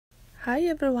Hi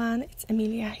everyone, it's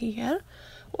Emilia here.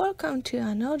 Welcome to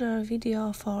another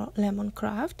video for Lemon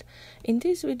Craft. In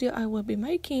this video I will be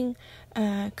making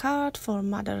a card for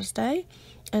Mother's Day,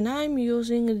 and I'm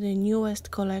using the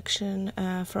newest collection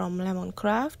from Lemon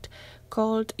Craft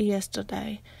called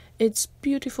Yesterday. It's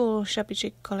beautiful shabby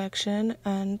chic collection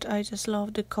and I just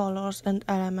love the colors and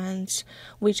elements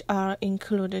which are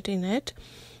included in it.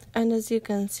 And as you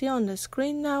can see on the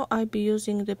screen now, I'll be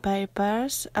using the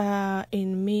papers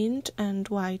in mint and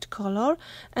white color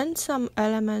and some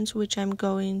elements which I'm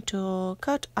going to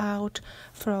cut out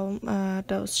from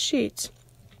those sheets.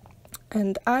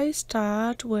 And I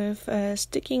start with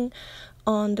sticking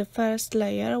on the first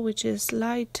layer, which is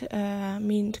light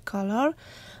mint color,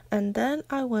 and then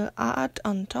I will add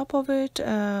on top of it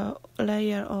a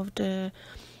layer of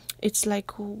it's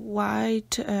like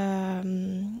white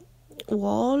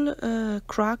wall,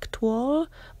 cracked wall,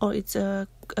 or it's a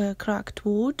cracked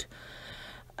wood,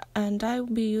 and I'll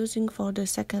be using for the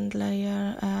second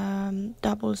layer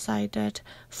double-sided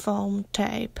foam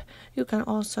tape. You can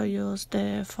also use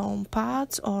the foam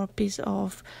pads or piece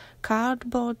of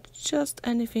cardboard, just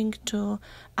anything to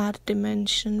add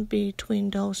dimension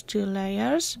between those two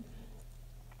layers.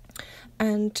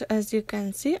 And as you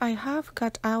can see, I have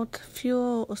cut out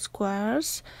few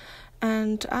squares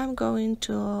and I'm going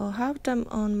to have them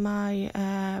on my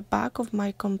back of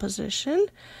my composition.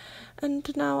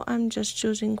 And now I'm just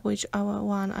choosing which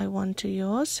one I want to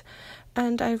use,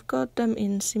 and I've got them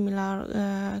in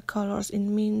similar colors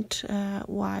in mint,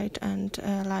 white and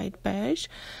light beige.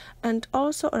 And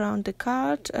also around the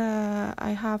card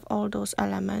I have all those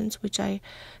elements which I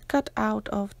cut out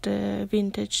of the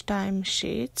vintage time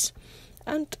sheets,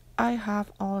 and I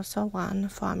have also one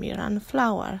Famiran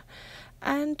flower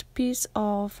and piece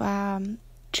of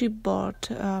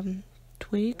chipboard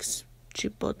twigs,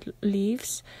 chipboard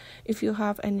leaves. If you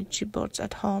have any chipboards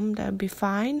at home, that'll be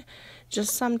fine.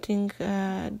 Just something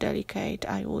delicate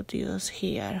I would use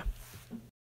here.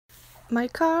 My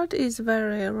card is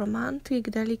very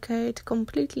romantic, delicate,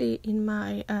 completely in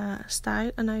my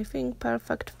style, and I think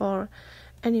perfect for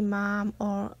any mom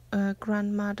or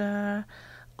grandmother,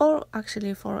 or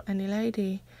actually for any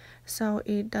lady. So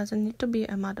it doesn't need to be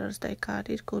a Mother's Day card,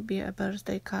 it could be a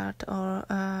birthday card or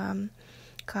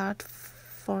card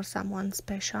for someone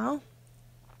special.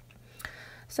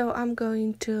 So I'm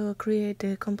going to create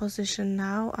the composition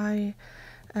now. I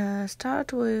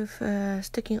start with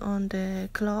sticking on the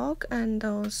clock and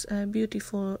those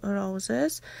beautiful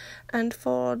roses, and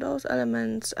for those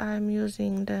elements I'm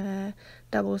using the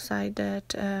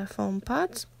double-sided foam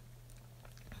pads,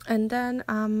 and then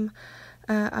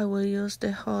I will use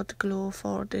the hot glue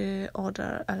for the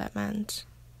other elements.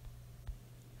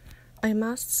 I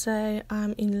must say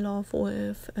I'm in love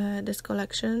with this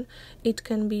collection. It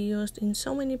can be used in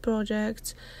so many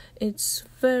projects. It's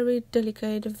very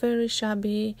delicate, very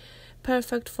shabby,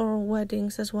 perfect for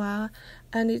weddings as well,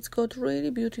 and it's got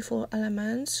really beautiful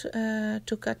elements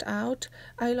to cut out.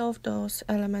 I love those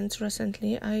elements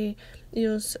recently. I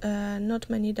use not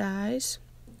many dies,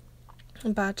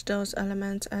 but those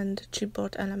elements and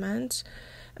chipboard elements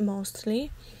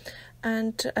mostly.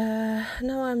 And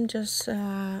now I'm just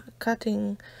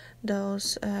cutting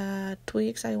those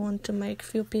twigs. I want to make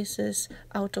few pieces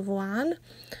out of one,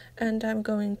 and I'm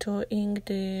going to ink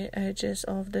the edges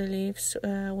of the leaves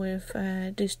with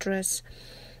Distress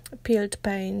peeled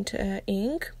paint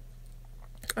ink.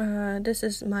 This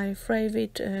is my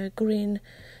favorite green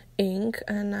ink,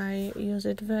 and I use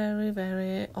it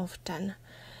very often.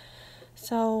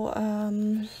 So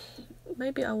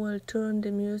maybe I will turn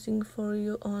the music for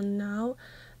you on now,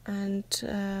 and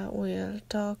we'll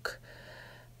talk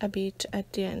a bit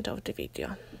at the end of the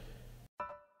video.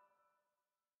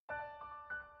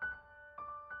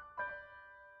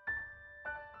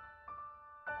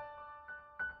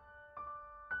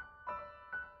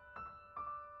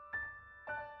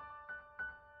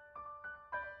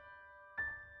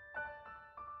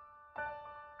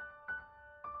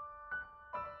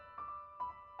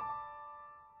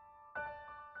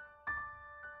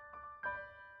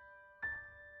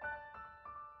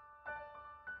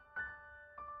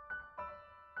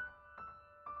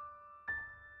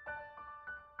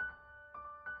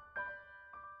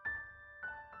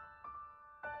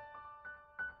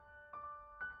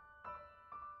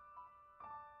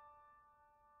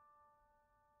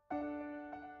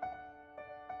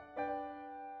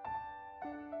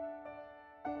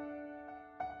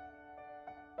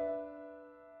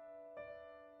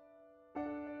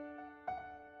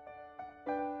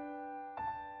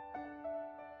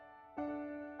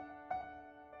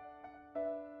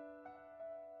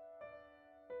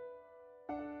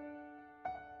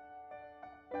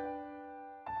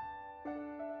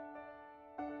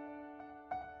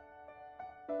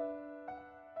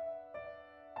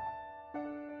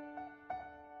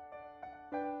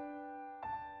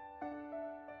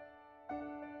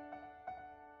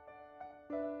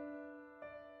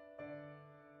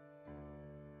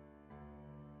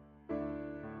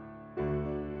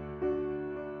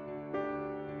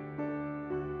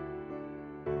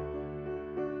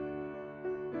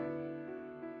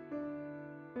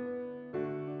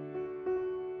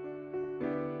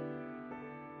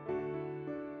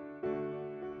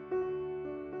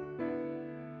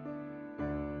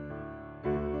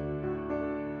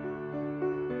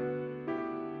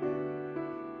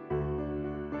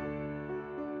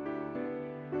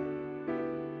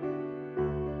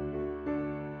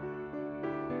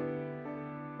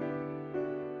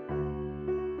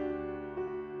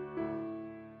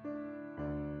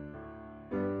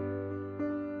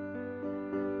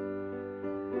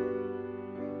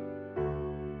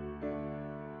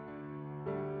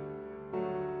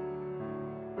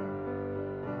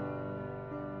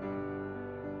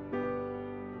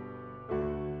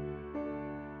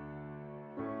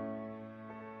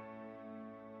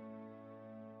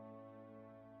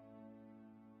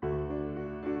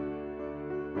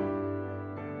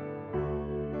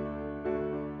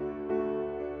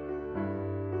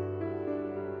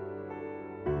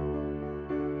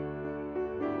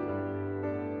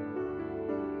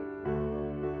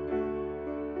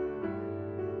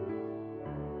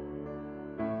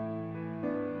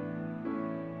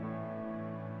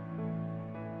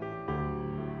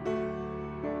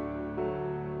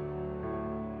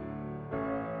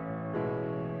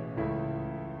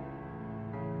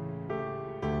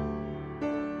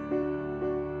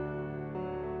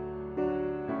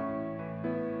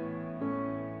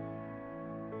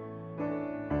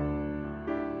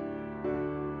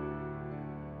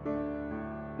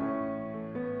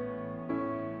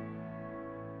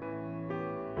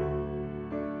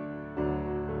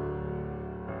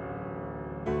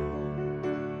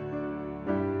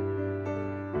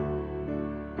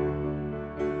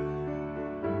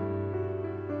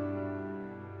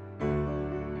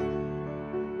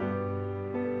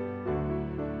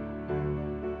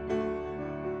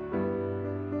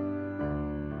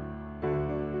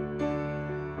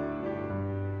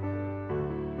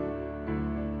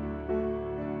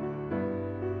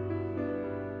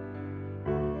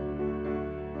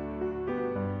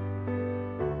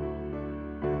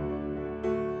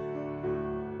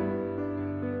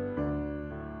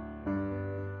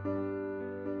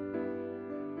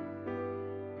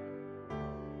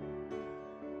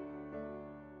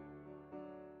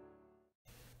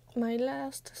 My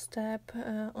last step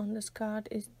on this card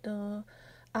is to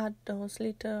add those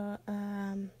little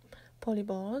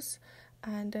polyballs,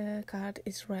 and the card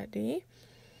is ready.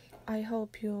 I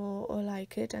hope you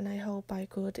like it, and I hope I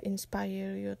could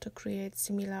inspire you to create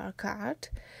similar card.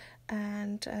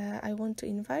 And I want to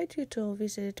invite you to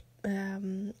visit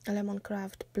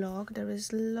Lemoncraft blog. There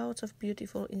is lots of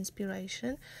beautiful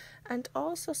inspiration, and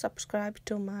also subscribe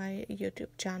to my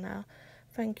YouTube channel.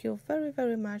 Thank you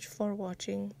very much for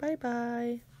watching. Bye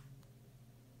bye.